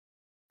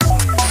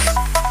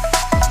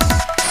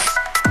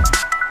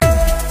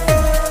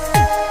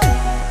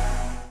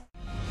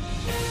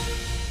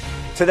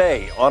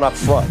Today on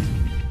Upfront,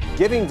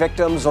 giving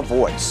victims a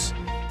voice.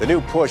 The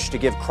new push to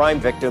give crime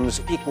victims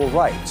equal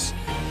rights.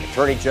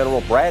 Attorney General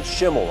Brad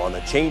Schimel on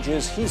the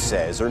changes he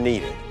says are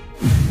needed.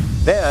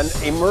 Then,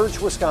 Emerge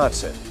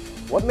Wisconsin.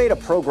 What made a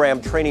program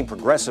training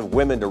progressive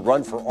women to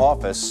run for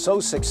office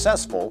so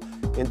successful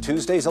in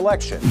Tuesday's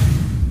election?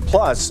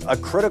 Plus, a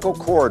critical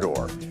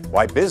corridor.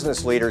 Why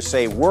business leaders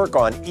say work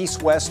on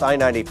East-West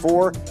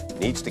I-94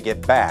 needs to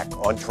get back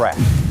on track.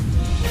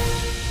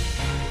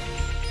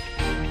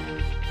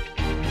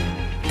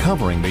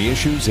 Covering the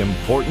issues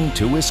important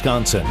to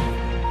Wisconsin.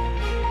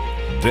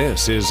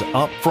 This is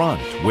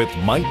Upfront with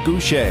Mike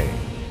Goucher.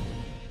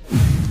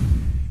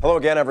 Hello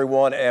again,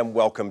 everyone, and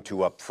welcome to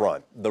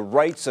Upfront. The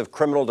rights of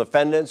criminal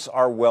defendants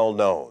are well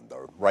known.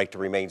 The right to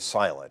remain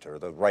silent or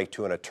the right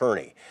to an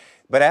attorney.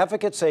 But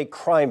advocates say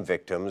crime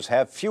victims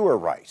have fewer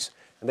rights,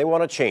 and they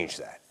want to change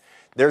that.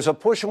 There's a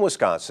push in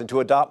Wisconsin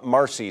to adopt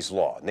Marsy's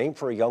Law, named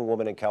for a young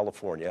woman in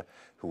California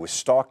who was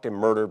stalked and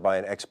murdered by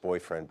an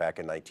ex-boyfriend back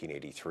in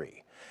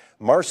 1983.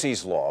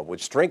 Marsy's Law would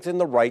strengthen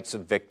the rights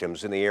of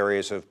victims in the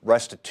areas of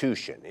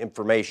restitution,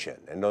 information,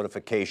 and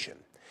notification.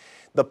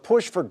 The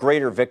push for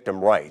greater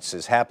victim rights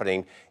is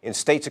happening in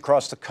states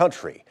across the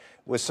country,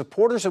 with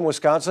supporters in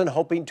Wisconsin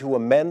hoping to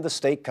amend the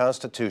state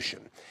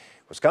constitution.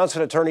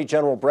 Wisconsin Attorney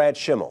General Brad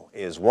Schimel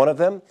is one of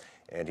them,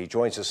 and he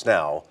joins us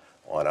now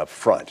on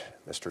Upfront.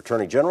 Mr.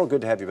 Attorney General,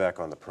 good to have you back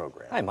on the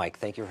program. Hi, Mike.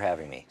 Thank you for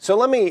having me. So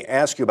let me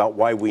ask you about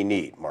why we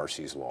need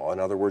Marsy's Law. In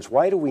other words,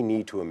 why do we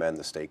need to amend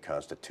the state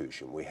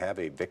constitution? We have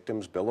a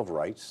Victims' Bill of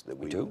Rights that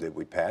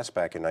we passed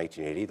back in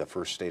 1980, the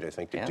first state, I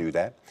think, to do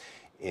that.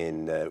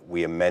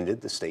 We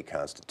amended the state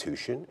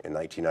constitution in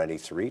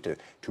 1993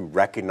 to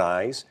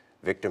recognize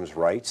victims'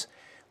 rights.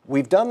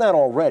 We've done that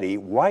already.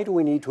 Why do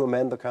we need to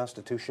amend the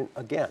Constitution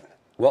again?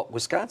 Well,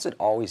 Wisconsin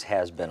always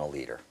has been a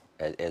leader.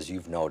 As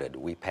you've noted,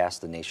 we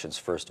passed the nation's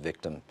first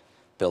Victim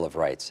Bill of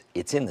Rights.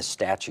 It's in the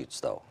statutes,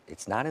 though.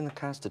 It's not in the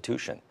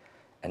Constitution.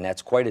 And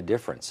that's quite a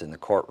difference in the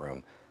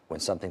courtroom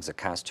when something's a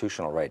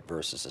constitutional right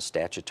versus a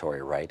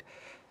statutory right.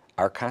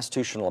 Our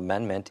constitutional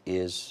amendment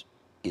is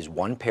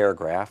one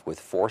paragraph with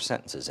 4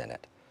 sentences in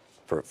it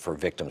for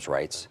victims'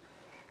 rights.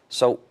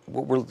 So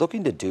what we're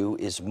looking to do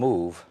is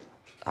move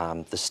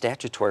the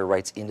statutory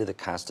rights into the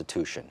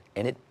Constitution,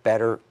 and it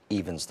better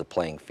evens the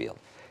playing field.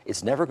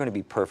 It's never going to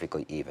be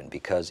perfectly even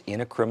because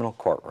in a criminal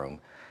courtroom,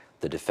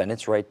 the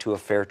defendant's right to a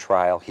fair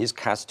trial, his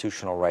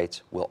constitutional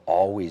rights will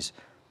always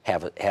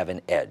have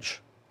an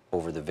edge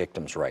over the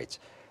victim's rights,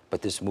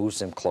 but this moves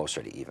them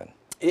closer to even.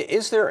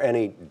 Is there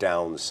any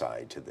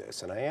downside to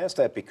this? And I ask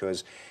that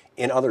because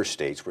in other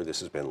states where this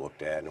has been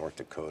looked at, North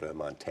Dakota,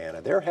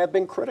 Montana, there have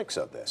been critics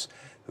of this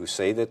who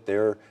say that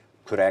there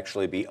could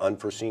actually be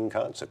unforeseen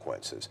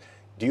consequences.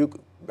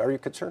 Are you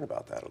concerned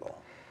about that at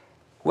all?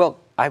 Well,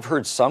 I've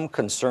heard some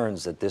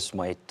concerns that this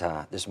might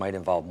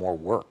involve more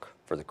work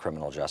for the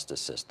criminal justice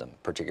system,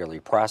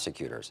 particularly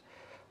prosecutors.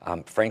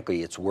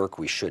 Frankly, it's work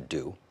we should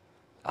do.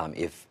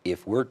 If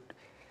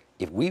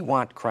we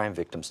want crime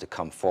victims to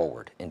come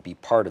forward and be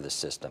part of the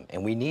system,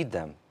 and we need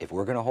them, if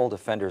we're going to hold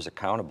offenders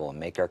accountable and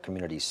make our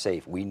communities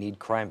safe, we need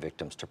crime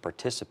victims to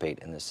participate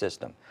in the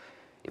system.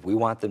 If we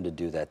want them to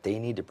do that, they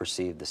need to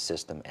perceive the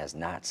system as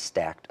not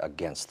stacked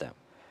against them.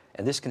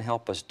 And this can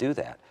help us do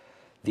that.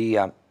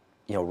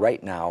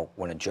 Right now,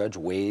 when a judge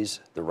weighs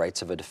the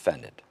rights of a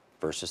defendant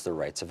versus the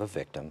rights of a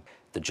victim,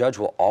 the judge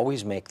will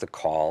always make the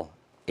call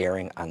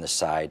erring on the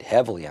side,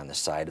 heavily on the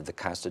side of the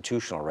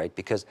constitutional right,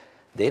 because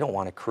they don't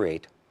want to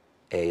create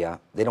an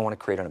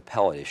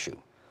appellate issue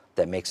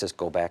that makes us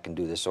go back and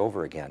do this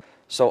over again.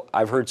 So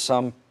I've heard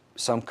some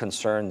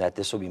concern that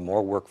this will be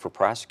more work for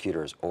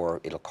prosecutors or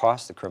it'll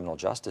cost the criminal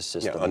justice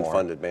system more.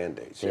 Unfunded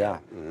mandates. Yeah.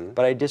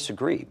 But I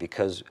disagree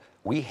because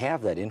we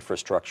have that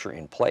infrastructure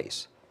in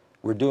place.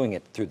 We're doing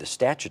it through the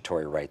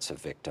statutory rights of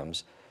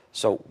victims.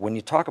 So when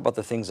you talk about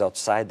the things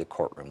outside the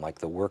courtroom, like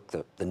the work,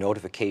 the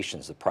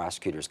notifications the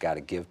prosecutors got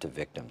to give to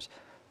victims,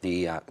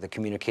 the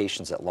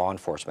communications that law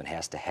enforcement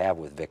has to have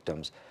with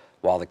victims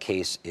while the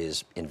case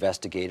is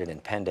investigated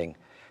and pending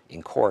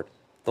in court,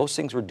 those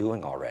things we're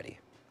doing already.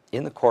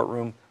 In the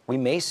courtroom, we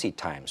may see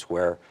times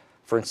where,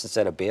 for instance,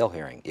 at a bail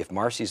hearing, if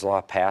Marsy's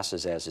Law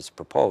passes as it's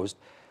proposed,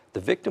 the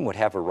victim would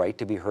have a right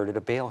to be heard at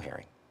a bail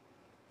hearing.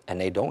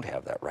 And they don't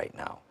have that right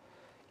now.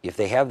 If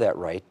they have that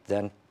right,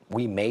 then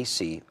we may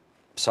see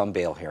some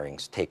bail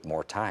hearings take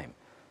more time.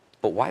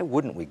 But why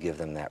wouldn't we give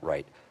them that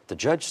right? The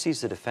judge sees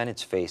the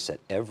defendant's face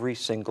at every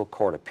single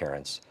court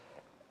appearance.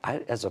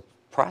 As a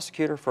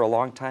prosecutor for a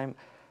long time,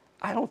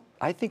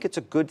 I think it's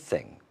a good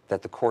thing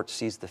that the court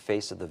sees the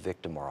face of the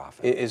victim more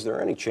often. Is there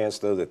any chance,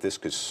 though, that this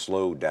could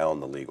slow down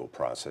the legal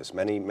process?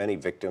 Many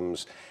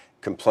victims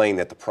complain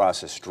that the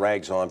process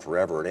drags on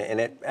forever, and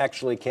it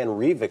actually can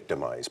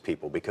re-victimize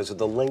people because of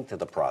the length of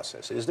the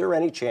process. Is there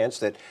any chance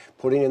that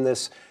putting in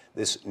this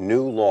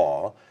new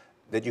law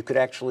that you could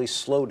actually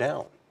slow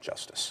down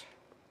justice?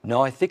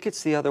 No, I think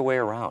it's the other way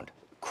around.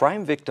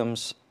 Crime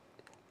victims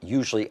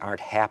usually aren't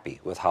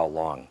happy with how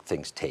long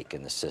things take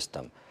in the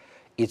system.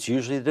 It's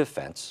usually the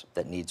defense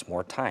that needs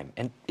more time,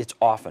 and it's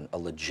often a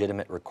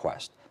legitimate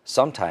request.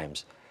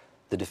 Sometimes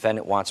the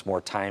defendant wants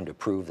more time to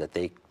prove that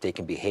they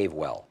can behave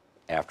well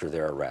after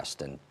their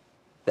arrest, and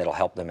that'll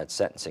help them at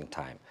sentencing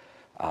time.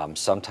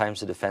 Sometimes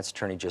the defense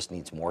attorney just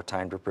needs more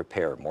time to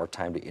prepare, more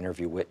time to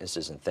interview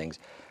witnesses and things,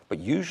 but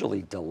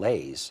usually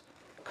delays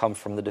come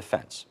from the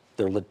defense.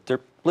 They're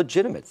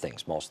legitimate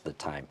things most of the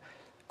time.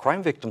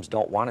 Crime victims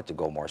don't want it to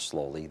go more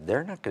slowly.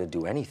 They're not going to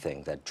do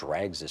anything that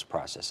drags this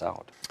process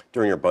out.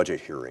 During your budget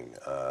hearing,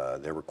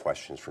 there were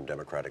questions from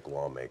Democratic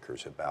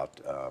lawmakers about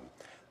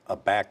a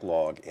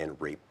backlog in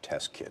rape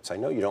test kits. I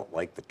know you don't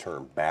like the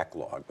term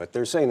backlog, but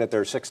they're saying that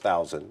there are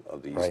 6,000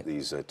 of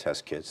these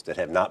test kits that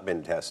have not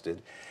been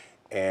tested.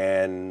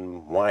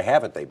 And why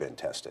haven't they been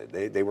tested?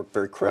 They were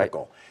very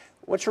critical.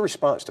 Right. What's your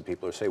response to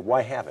people who say,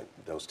 why haven't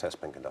those tests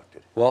been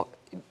conducted? Well,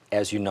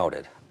 as you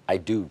noted, I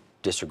do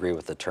disagree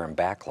with the term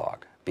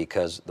backlog,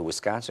 because the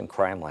Wisconsin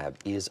Crime Lab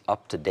is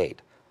up to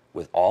date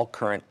with all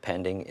current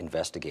pending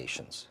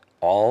investigations.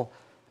 All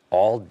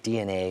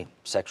DNA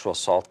sexual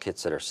assault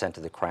kits that are sent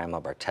to the Crime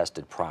Lab are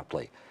tested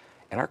promptly.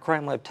 And our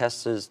Crime Lab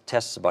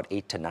tests about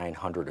 800 to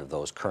 900 of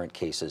those current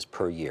cases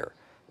per year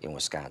in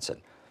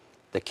Wisconsin.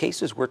 The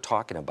cases we're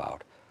talking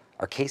about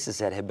are cases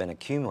that have been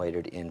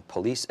accumulated in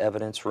police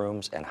evidence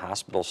rooms and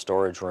hospital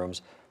storage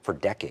rooms for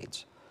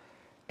decades.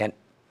 And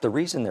the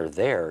reason they're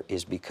there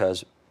is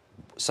because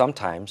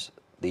sometimes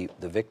the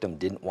victim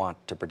didn't want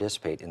to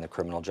participate in the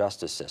criminal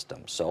justice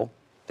system, so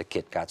the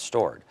kit got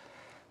stored.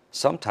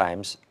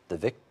 Sometimes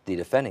the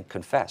defendant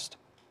confessed,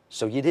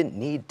 so you didn't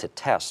need to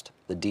test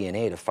the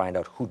DNA to find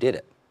out who did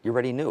it. You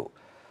already knew.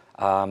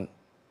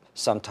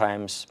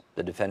 Sometimes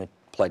the defendant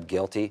pled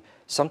guilty.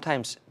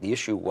 Sometimes the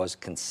issue was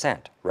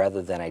consent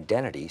rather than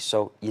identity,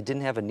 so you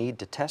didn't have a need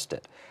to test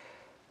it.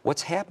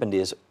 What's happened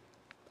is,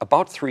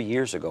 about 3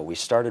 years ago, we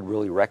started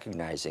really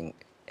recognizing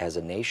as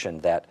a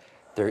nation that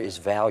there is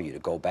value to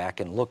go back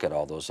and look at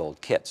all those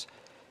old kits,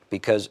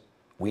 because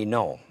we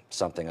know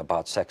something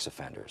about sex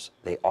offenders.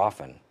 They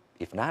often,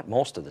 if not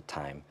most of the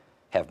time,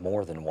 have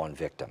more than one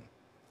victim.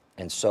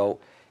 And so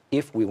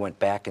if we went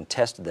back and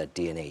tested that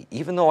DNA,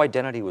 even though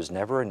identity was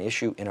never an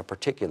issue in a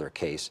particular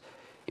case,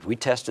 if we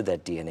tested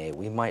that DNA,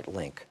 we might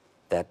link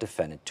that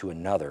defendant to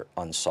another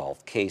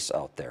unsolved case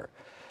out there.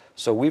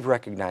 So we've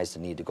recognized the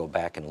need to go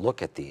back and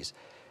look at these.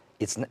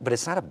 But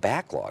it's not a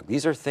backlog.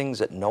 These are things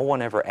that no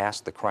one ever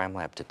asked the Crime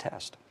Lab to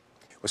test.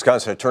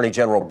 Wisconsin Attorney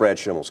General Brad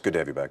Schimel, it's good to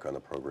have you back on the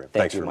program.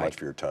 Thanks very much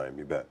for your time.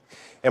 You bet.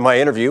 And my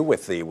interview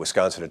with the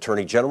Wisconsin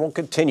Attorney General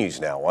continues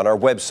now on our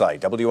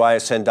website,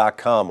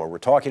 WISN.com, where we're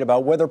talking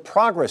about whether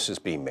progress is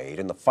being made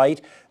in the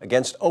fight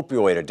against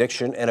opioid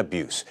addiction and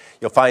abuse.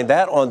 You'll find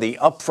that on the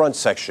upfront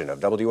section of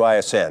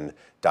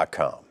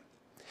WISN.com.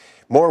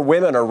 More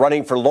women are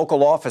running for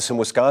local office in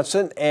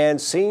Wisconsin and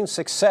seeing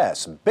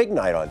success. Big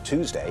night on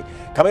Tuesday.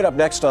 Coming up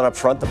next on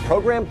Upfront, the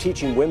program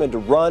teaching women to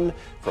run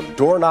from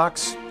door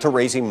knocks to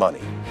raising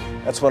money.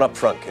 That's when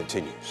Upfront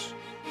continues.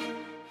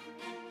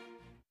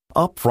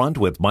 Upfront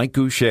with Mike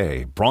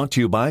Goucher, brought to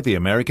you by the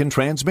American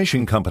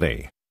Transmission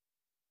Company.